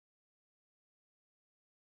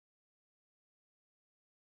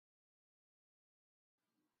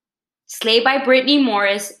Slay by Brittney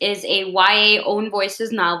Morris is a YA Own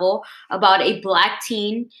Voices novel about a black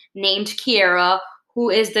teen named Kiera who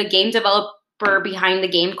is the game developer behind the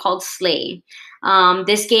game called Slay.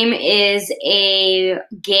 This game is a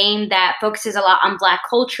game that focuses a lot on black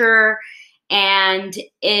culture, and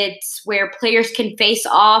it's where players can face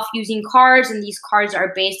off using cards, and these cards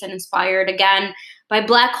are based and inspired again by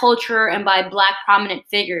black culture and by black prominent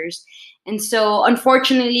figures. And so,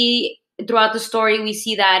 unfortunately, throughout the story, we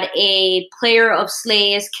see that a player of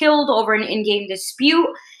Slay is killed over an in-game dispute.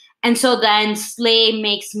 And so then Slay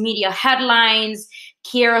makes media headlines.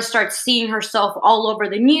 Kiera starts seeing herself all over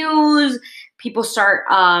the news. People start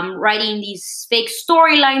writing these fake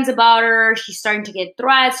storylines about her. She's starting to get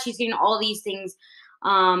threats. She's getting all these things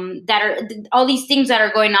that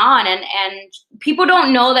are going on, and people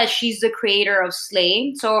don't know that she's the creator of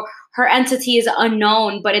Slay. So her entity is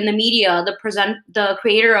unknown, but in the media, the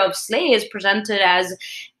creator of Slay is presented as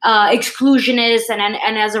exclusionist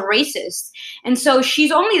and as a racist. And so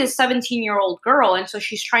she's only the 17-year-old girl, and so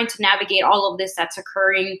she's trying to navigate all of this that's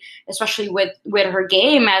occurring, especially with her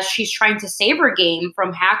game, as she's trying to save her game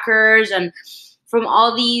from hackers and from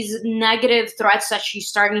all these negative threats that she's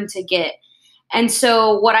starting to get. And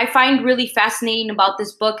so what I find really fascinating about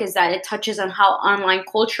this book is that it touches on how online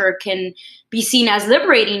culture can be seen as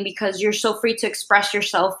liberating, because you're so free to express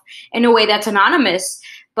yourself in a way that's anonymous.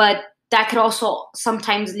 But that could also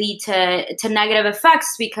sometimes lead to negative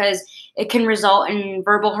effects, because it can result in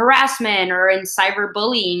verbal harassment or in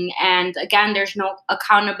cyberbullying. And again, there's no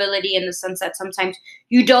accountability, in the sense that sometimes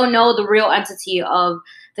you don't know the real entity of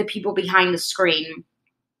the people behind the screen.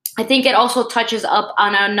 I think it also touches up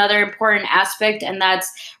on another important aspect, and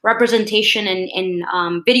that's representation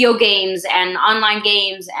in video games and online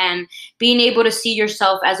games, and being able to see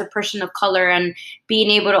yourself as a person of color, and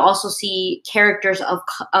being able to also see characters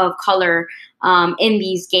of color in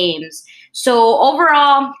these games. So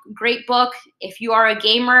overall, great book. If you are a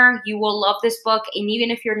gamer, you will love this book. And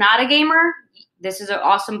even if you're not a gamer, this is an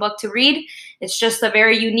awesome book to read. It's just a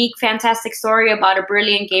very unique, fantastic story about a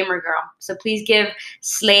brilliant gamer girl. So please give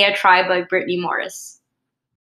Slay a try by Brittney Morris.